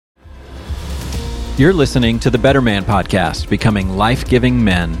You're listening to the Better Man Podcast, becoming life-giving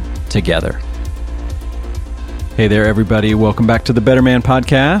men together. Hey there, everybody. Welcome back to the Better Man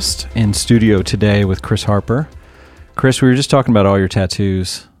Podcast. In studio today with Chris Harper. Chris, we were just talking about all your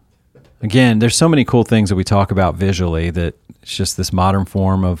tattoos. Again, there's so many cool things that we talk about visually that it's just this modern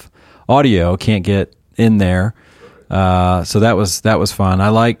form of audio can't get in there. So that was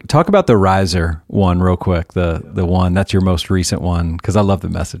fun. Talk about the riser one real quick. The one that's your most recent one, because I love the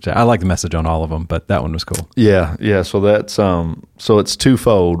message. I like the message on all of them, but that one was cool. Yeah. So that's so it's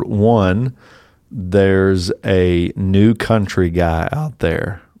twofold. One, there's a new country guy out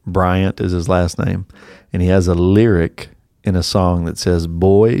there. Bryant is his last name, and he has a lyric in a song that says,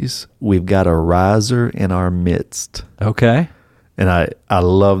 "Boys, we've got a riser in our midst." Okay. And I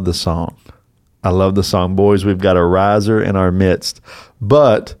love the song. I love the song, "Boys, we've got a riser in our midst."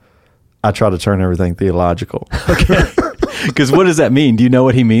 But I try to turn everything theological. Okay. Because what does that mean? Do you know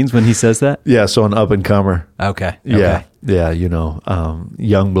what he means when he says that? Yeah, so an up-and-comer. Okay. Yeah,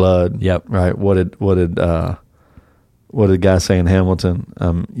 young blood. Yep. Right. What did the guy say in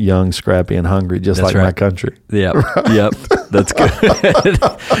Hamilton? Young, scrappy, and hungry, just That's like right. my country. Yep. Yep. That's good.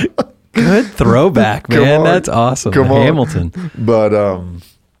 Good throwback, man. Come on. That's awesome. Come on. Hamilton. But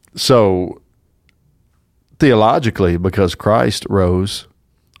so theologically, because Christ rose,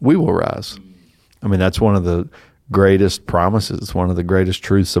 we will rise. I mean, that's one of the greatest promises, one of the greatest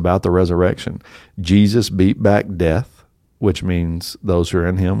truths about the resurrection. Jesus beat back death, which means those who are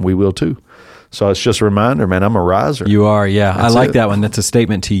in him, we will too. So it's just a reminder, man, I'm a riser. You are, yeah. That's I like it. that one. That's a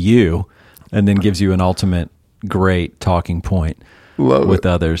statement to you and then gives you an ultimate great talking point with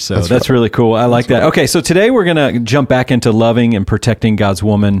others. So that's right. really cool. I like that. Okay, so today we're going to jump back into loving and protecting God's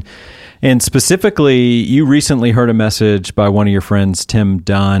woman. And specifically, you recently heard a message by one of your friends, Tim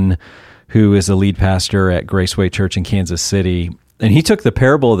Dunn, who is a lead pastor at Graceway Church in Kansas City. And he took the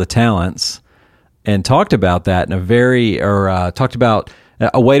parable of the talents and talked about that in talked about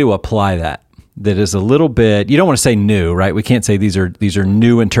a way to apply that is a little bit, you don't want to say new, right? We can't say these are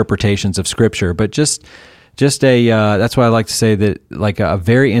new interpretations of Scripture, but just that's why I like to say that, like, a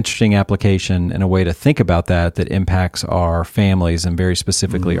very interesting application and a way to think about that impacts our families and very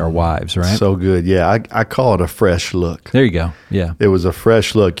specifically our wives, right? So good. Yeah, I call it a fresh look. There you go. Yeah. It was a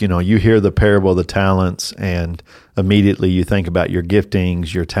fresh look. You know, you hear the parable of the talents and immediately you think about your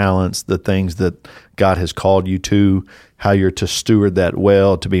giftings, your talents, the things that God has called you to, how you're to steward that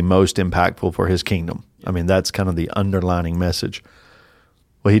well to be most impactful for his kingdom. I mean, that's kind of the underlining message.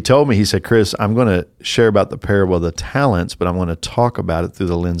 Well, he told me, he said, "Chris, I'm going to share about the parable of the talents, but I'm going to talk about it through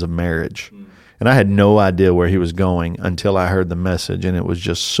the lens of marriage." And I had no idea where he was going until I heard the message, and it was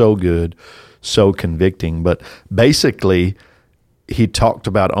just so good, so convicting. But basically, he talked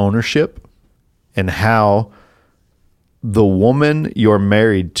about ownership and how the woman you're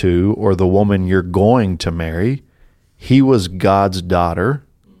married to or the woman you're going to marry, he was God's daughter.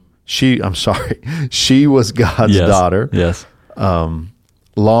 She was God's daughter. Yes.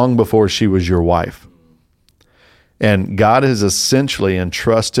 Long before she was your wife. And God has essentially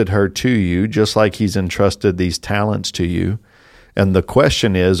entrusted her to you, just like he's entrusted these talents to you. And the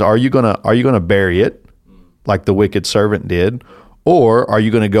question is, are you gonna bury it like the wicked servant did? Or are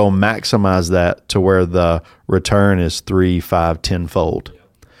you going to go maximize that to where the return is 3, 5, 10-fold?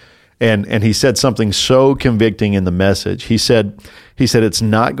 And he said something so convicting in the message. He said it's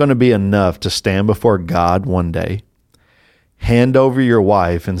not going to be enough to stand before God one day, hand over your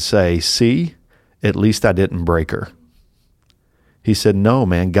wife and say, "See, at least I didn't break her." He said, "No,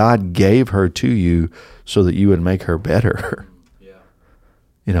 man, God gave her to you so that you would make her better." Yeah.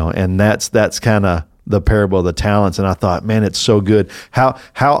 You know, and that's kind of the parable of the talents. And I thought, man, it's so good. How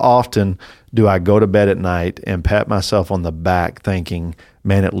often do I go to bed at night and pat myself on the back thinking,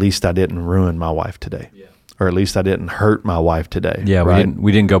 man, at least I didn't ruin my wife today. Yeah. Or at least I didn't hurt my wife today. Yeah, right?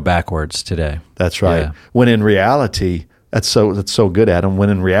 we didn't go backwards today. That's right. Yeah. When in reality, that's so good, Adam. When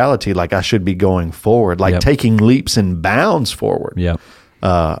in reality, like, I should be going forward, like taking leaps and bounds forward. Yeah.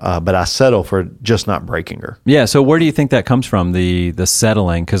 But I settle for just not breaking her. Yeah. So where do you think that comes from? The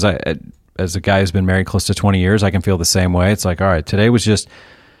settling? Because as a guy who's been married close to 20 years, I can feel the same way. It's like, all right, today was just,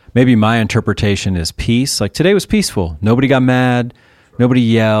 maybe my interpretation is peace. Like, today was peaceful. Nobody got mad. Nobody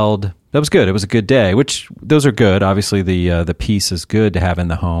yelled. That was good. It was a good day, which those are good. Obviously, the peace is good to have in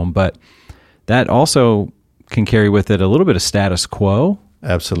the home, but that also can carry with it a little bit of status quo.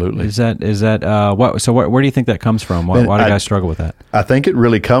 Absolutely. Is that what? So where do you think that comes from? Why do guys struggle with that? I think it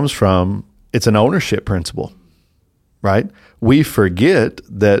really comes from, it's an ownership principle, right? We forget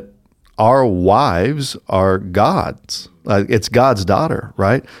that our wives are God's. It's God's daughter,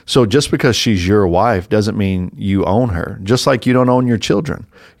 right? So just because she's your wife doesn't mean you own her. Just like you don't own your children.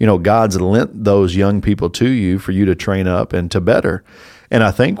 God's lent those young people to you for you to train up and to better. And I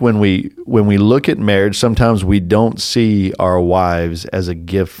think when we look at marriage, sometimes we don't see our wives as a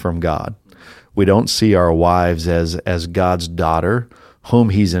gift from God. We don't see our wives as God's daughter, whom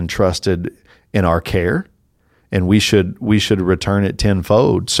He's entrusted in our care. And we should return it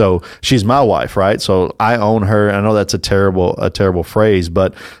tenfold. So she's my wife, right? So I own her. I know that's a terrible phrase,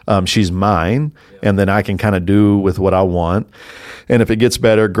 but she's mine, and then I can kind of do with what I want. And if it gets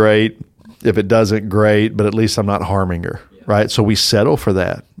better, great. If it doesn't, great. But at least I'm not harming her, right? So we settle for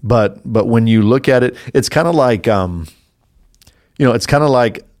that. But when you look at it, it's kind of like it's kind of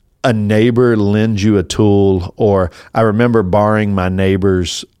like a neighbor lends you a tool, or I remember borrowing my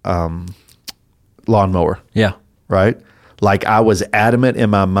neighbor's lawnmower. Yeah. Right? Like I was adamant in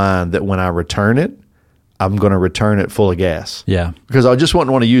my mind that when I return it, I'm going to return it full of gas. Yeah. Because I just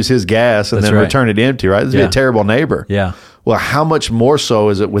wouldn't want to use his gas and then return it empty, right? This would be a terrible neighbor. Yeah. Well, how much more so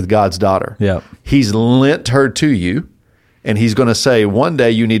is it with God's daughter? Yeah. He's lent her to you, and He's going to say, one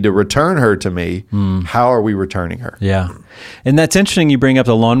day you need to return her to me. How are we returning her? Yeah. And that's interesting you bring up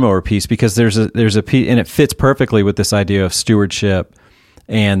the lawnmower piece, because there's a piece, and it fits perfectly with this idea of stewardship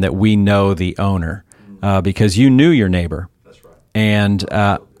and that we know the owner. Because you knew your neighbor. That's right. And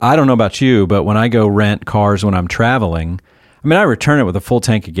I don't know about you, but when I go rent cars when I'm traveling, I return it with a full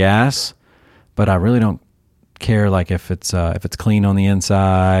tank of gas, but I really don't care like if it's clean on the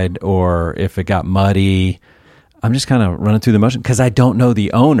inside or if it got muddy. I'm just kind of running through the motion because I don't know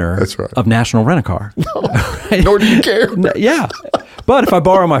the owner of National Rent-A-Car. No, right? Nor do you care. Yeah. But if I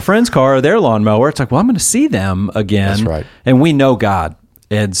borrow my friend's car or their lawnmower, it's like, well, I'm going to see them again. That's right. And we know God.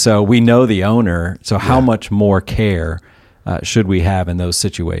 And so we know the owner. So how much more care should we have in those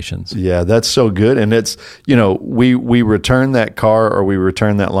situations? Yeah, that's so good. And it's, we return that car or we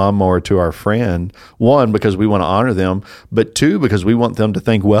return that lawnmower to our friend, one, because we want to honor them, but two, because we want them to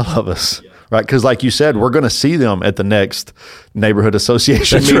think well of us. Right? Because like you said, we're going to see them at the next neighborhood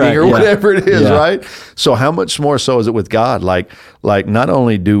association meeting or whatever it is, right? So how much more so is it with God? Like not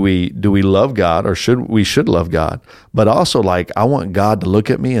only do we love God, or should love God, but also like I want God to look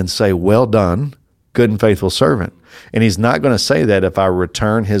at me and say, well done, good and faithful servant. And He's not going to say that if I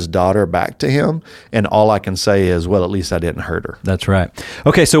return His daughter back to Him and all I can say is, well, at least I didn't hurt her. That's right.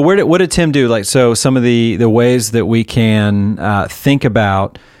 Okay, so what did Tim do? Like, so some of the ways that we can think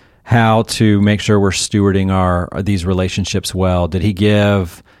about how to make sure we're stewarding these relationships well. Did he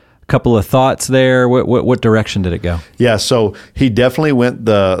give a couple of thoughts there? What direction did it go? Yeah, so he definitely went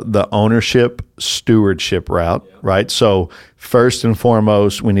the ownership stewardship route, right? So first and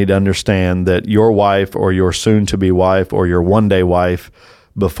foremost, we need to understand that your wife or your soon-to-be wife or your one-day wife,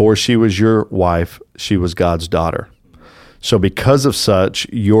 before she was your wife, she was God's daughter. So because of such,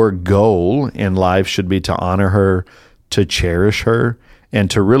 your goal in life should be to honor her, to cherish her, and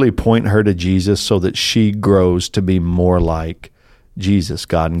to really point her to Jesus so that she grows to be more like Jesus,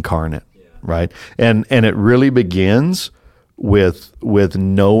 God incarnate, right? And it really begins with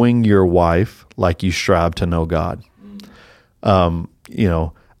knowing your wife like you strive to know God. I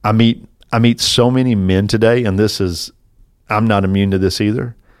meet so many men today, and I'm not immune to this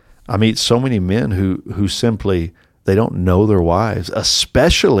either. I meet so many men who simply, they don't know their wives,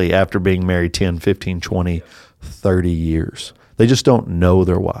 especially after being married 10, 15, 20, 30 years. They just don't know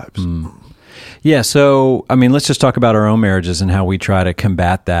their wives. Yeah, so, let's just talk about our own marriages and how we try to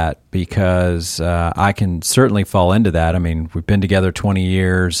combat that, because I can certainly fall into that. We've been together 20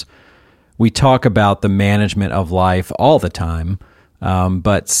 years. We talk about the management of life all the time,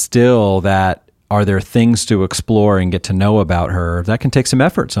 but still are there things to explore and get to know about her? That can take some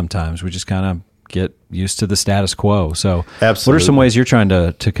effort sometimes. We just kind of get used to the status quo. So absolutely. What are some ways you're trying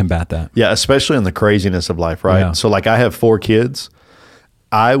to combat that? Yeah, especially in the craziness of life, right? Yeah. So like I have 4 kids.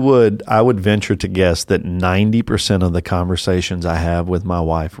 I would venture to guess that 90% of the conversations I have with my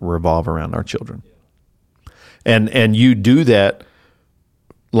wife revolve around our children. And you do that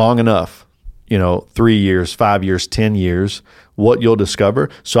long enough, 3 years, 5 years, 10 years, what you'll discover.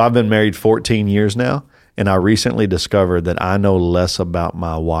 So I've been married 14 years now. And I recently discovered that I know less about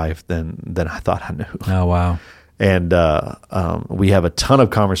my wife than I thought I knew. Oh, wow. And we have a ton of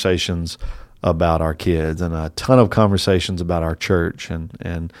conversations about our kids and a ton of conversations about our church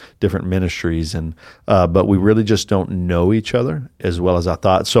and different ministries. But we really just don't know each other as well as I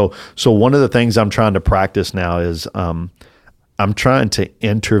thought. So one of the things I'm trying to practice now is I'm trying to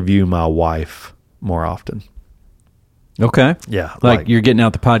interview my wife more often. Okay. Yeah, Like you're getting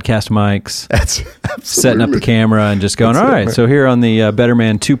out the podcast mics, that's setting up the camera, and just going, all right, so here on the Better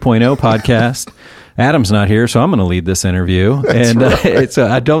Man 2.0 podcast, Adam's not here, so I'm going to lead this interview. And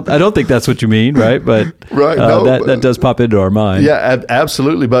I don't think that's what you mean, right? But Right, no, that does pop into our mind. Yeah,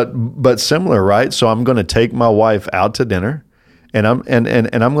 absolutely. But similar, right? So I'm going to take my wife out to dinner, and I'm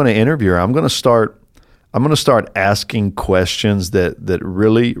going to interview her. I'm going to start asking questions that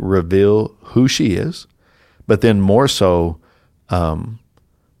really reveal who she is, but then more so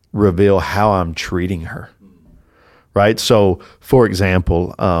reveal how I'm treating her. Right? So, for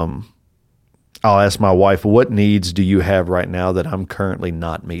example, I'll ask my wife, what needs do you have right now that I'm currently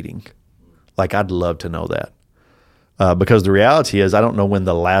not meeting? Like, I'd love to know that. Because the reality is, I don't know when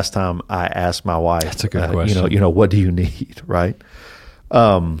the last time I asked my wife, that's a good question. You know, what do you need, right?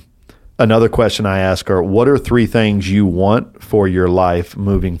 Another question I ask her, what are 3 things you want for your life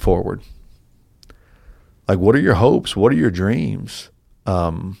moving forward? Like, what are your hopes? What are your dreams?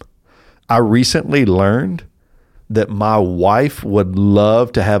 I recently learned that my wife would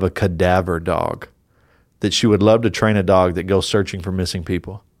love to have a cadaver dog, that she would love to train a dog that goes searching for missing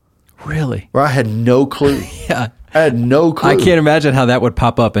people. Really? Well, I had no clue. Yeah. I had no clue. I can't imagine how that would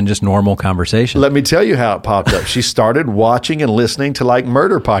pop up in just normal conversation. Let me tell you how it popped up. She started watching and listening to like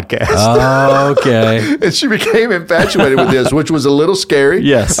murder podcasts. Oh, okay. And she became infatuated with this, which was a little scary.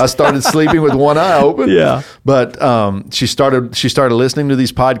 Yes. I started sleeping with one eye open. Yeah. But she started listening to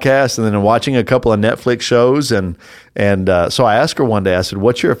these podcasts and then watching a couple of Netflix shows. And so I asked her one day, I said,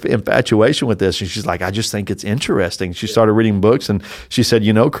 what's your infatuation with this? And she's like, I just think it's interesting. She started reading books and she said,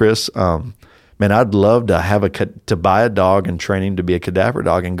 you know, Chris, man, I'd love to to buy a dog and train him to be a cadaver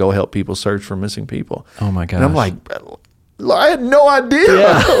dog and go help people search for missing people. Oh my gosh. And I'm like, I had no idea.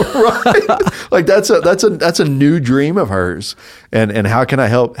 Yeah. Right? Like that's a new dream of hers. And how can I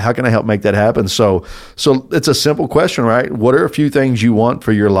help make that happen? So it's a simple question, right? What are a few things you want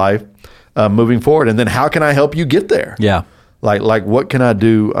for your life moving forward? And then how can I help you get there? Yeah. Like what can I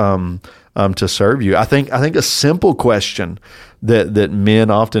do to serve you? I think a simple question that men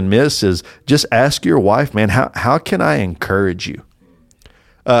often miss is just ask your wife, man, how can I encourage you?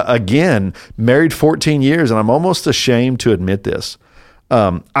 Again, married 14 years, and I'm almost ashamed to admit this.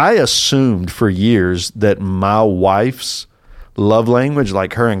 I assumed for years that my wife's love language,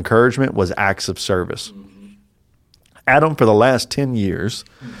 like her encouragement, was acts of service. Adam, for the last 10 years,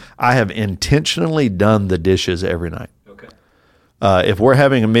 I have intentionally done the dishes every night. If we're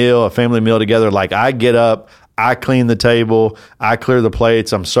having a family meal together, like I get up, I clean the table, I clear the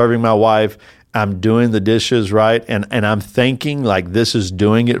plates, I'm serving my wife, I'm doing the dishes, right? And I'm thinking like this is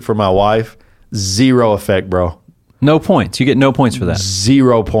doing it for my wife. 0 effect, bro. No points. You get no points for that.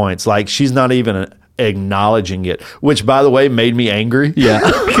 0 points. Like she's not even acknowledging it, which by the way made me angry. Yeah,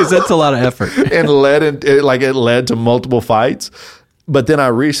 because that's a lot of effort. And it led to multiple fights. But then I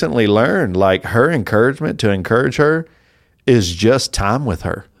recently learned like her encouragement to encourage her is just time with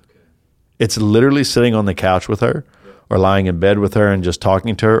her. It's literally sitting on the couch with her or lying in bed with her and just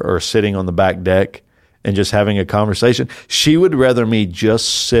talking to her or sitting on the back deck and just having a conversation. She would rather me just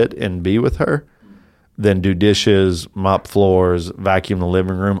sit and be with her than do dishes, mop floors, vacuum the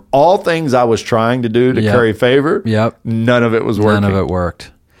living room. All things I was trying to do to curry favor. Yep. None of it was working. None of it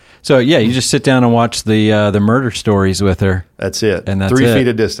worked. So yeah, you just sit down and watch the murder stories with her. That's it. And that's 3 it. feet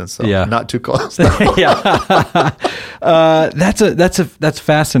of distance, though. Yeah. Not too close. Yeah. That's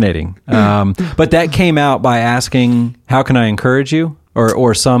fascinating. But that came out by asking, "How can I encourage you?"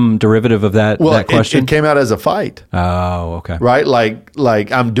 or some derivative of that question. It came out as a fight. Oh, okay. Right?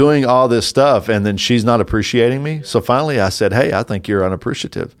 Like I'm doing all this stuff and then she's not appreciating me. So finally I said, "Hey, I think you're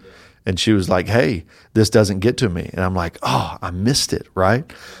unappreciative." And she was like, "Hey, this doesn't get to me." And I'm like, "Oh, I missed it." Right.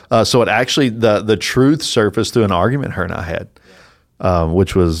 So it actually, the truth surfaced through an argument her and I had,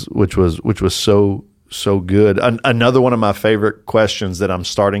 which was so good. Another one of my favorite questions that I'm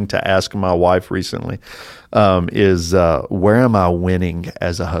starting to ask my wife recently is, where am I winning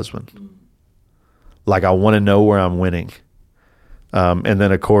as a husband? Like I want to know where I'm winning. And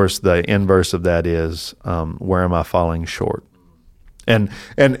then of course the inverse of that is, where am I falling short? And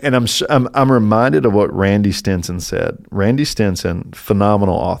I'm reminded of what Randy Stinson said. Randy Stinson,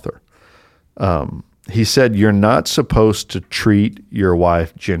 phenomenal author. He said, "You're not supposed to treat your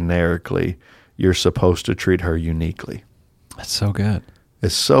wife generically. You're supposed to treat her uniquely." That's so good.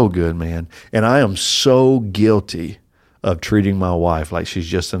 It's so good, man. And I am so guilty of treating my wife like she's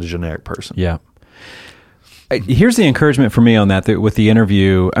just a generic person. Yeah. here's the encouragement for me on that with the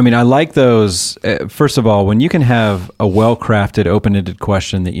interview. I mean, I like those. First of all, when you can have a well-crafted, open-ended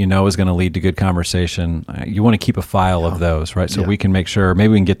question that you know is going to lead to good conversation, you want to keep a file of those, right? So we can make sure,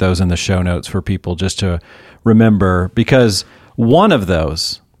 maybe we can get those in the show notes for people just to remember, because one of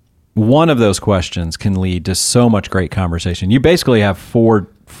those questions can lead to so much great conversation. You basically have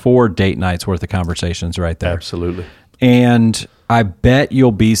four date nights worth of conversations right there. Absolutely. And I bet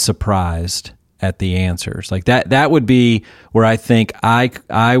you'll be surprised at the answers. Like that would be where I think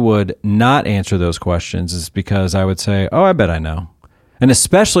I would not answer those questions, is because I would say, oh, I bet I know. And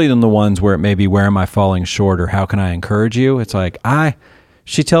especially in the ones where it may be, where am I falling short, or how can I encourage you? It's like,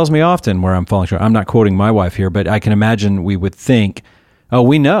 she tells me often where I'm falling short. I'm not quoting my wife here, but I can imagine we would think, oh,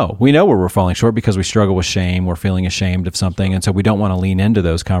 we know where we're falling short because we struggle with shame. We're feeling ashamed of something. And so we don't want to lean into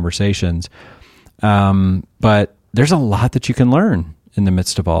those conversations. But there's a lot that you can learn in the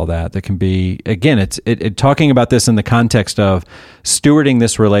midst of all that can be, again, it's talking about this in the context of stewarding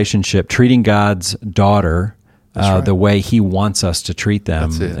this relationship, treating God's daughter the way he wants us to treat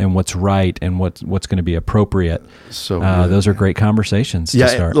them, and what's right and what's going to be appropriate. So those are great conversations to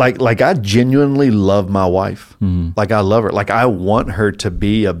start. Like I genuinely love my wife. Mm-hmm. Like I love her. Like I want her to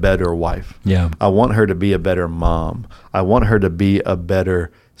be a better wife. Yeah. I want her to be a better mom. I want her to be a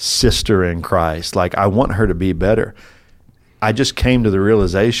better sister in Christ. Like I want her to be better. I just came to the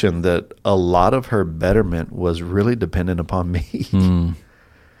realization that a lot of her betterment was really dependent upon me. Mm.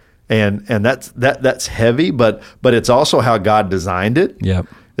 And that's heavy, but it's also how God designed it. Yep.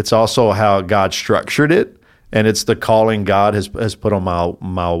 It's also how God structured it, and it's the calling God has put on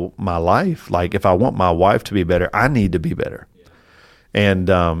my life. Like if I want my wife to be better, I need to be better.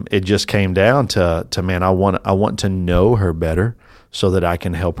 And it just came down to man, I want to know her better, so that I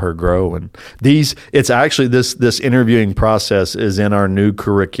can help her grow. And it's actually this interviewing process is in our new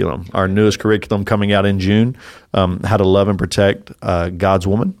curriculum, our newest curriculum coming out in June, How to Love and Protect God's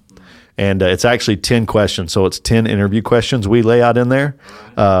Woman. And it's actually 10 questions. So it's 10 interview questions we lay out in there.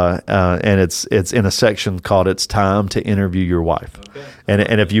 And it's in a section called It's Time to Interview Your Wife. Okay.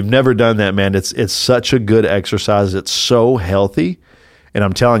 And if you've never done that, man, it's such a good exercise. It's so healthy. And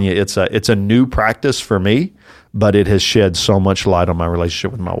I'm telling you, it's a new practice for me, but it has shed so much light on my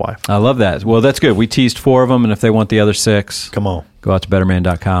relationship with my wife. I love that. Well, that's good. We teased 4 of them, and if they want the other 6, come on, go out to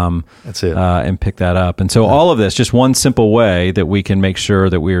betterman.com. That's it. And pick that up. And so all of this, just one simple way that we can make sure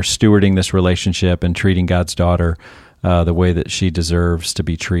that we are stewarding this relationship and treating God's daughter the way that she deserves to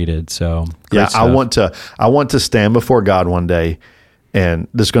be treated. So yeah, stuff. I want to stand before God one day, and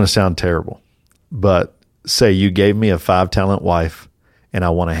this is going to sound terrible, but say you gave me a 5-talent wife, and I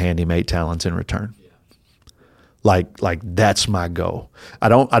want to hand him 8 talents in return. Like that's my goal. I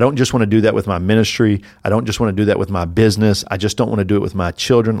don't just want to do that with my ministry. I don't just want to do that with my business. I just don't want to do it with my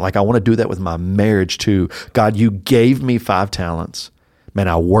children. Like I want to do that with my marriage too. God, you gave me 5 talents. Man,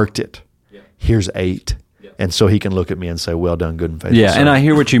 I worked it. Here's 8. And so he can look at me and say, well done, good and faithful servant. son. And I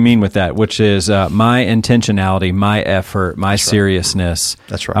hear what you mean with that, which is my intentionality, my effort, my seriousness.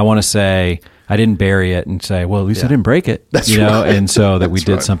 That's right. I want to say, I didn't bury it and say, well, at least I didn't break it. That's right. And so that That's we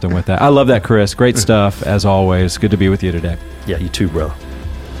did right. something with that. I love that, Chris. Great stuff, as always. Good to be with you today. Yeah, you too, bro.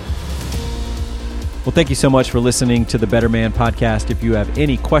 Well, thank you so much for listening to the Better Man podcast. If you have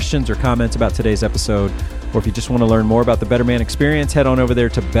any questions or comments about today's episode, or if you just want to learn more about the Better Man experience, head on over there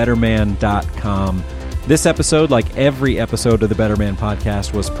to betterman.com. This episode, like every episode of the Better Man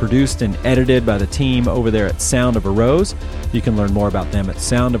podcast, was produced and edited by the team over there at Sound of a Rose. You can learn more about them at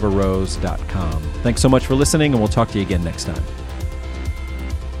soundofarose.com. Thanks so much for listening, and we'll talk to you again next time.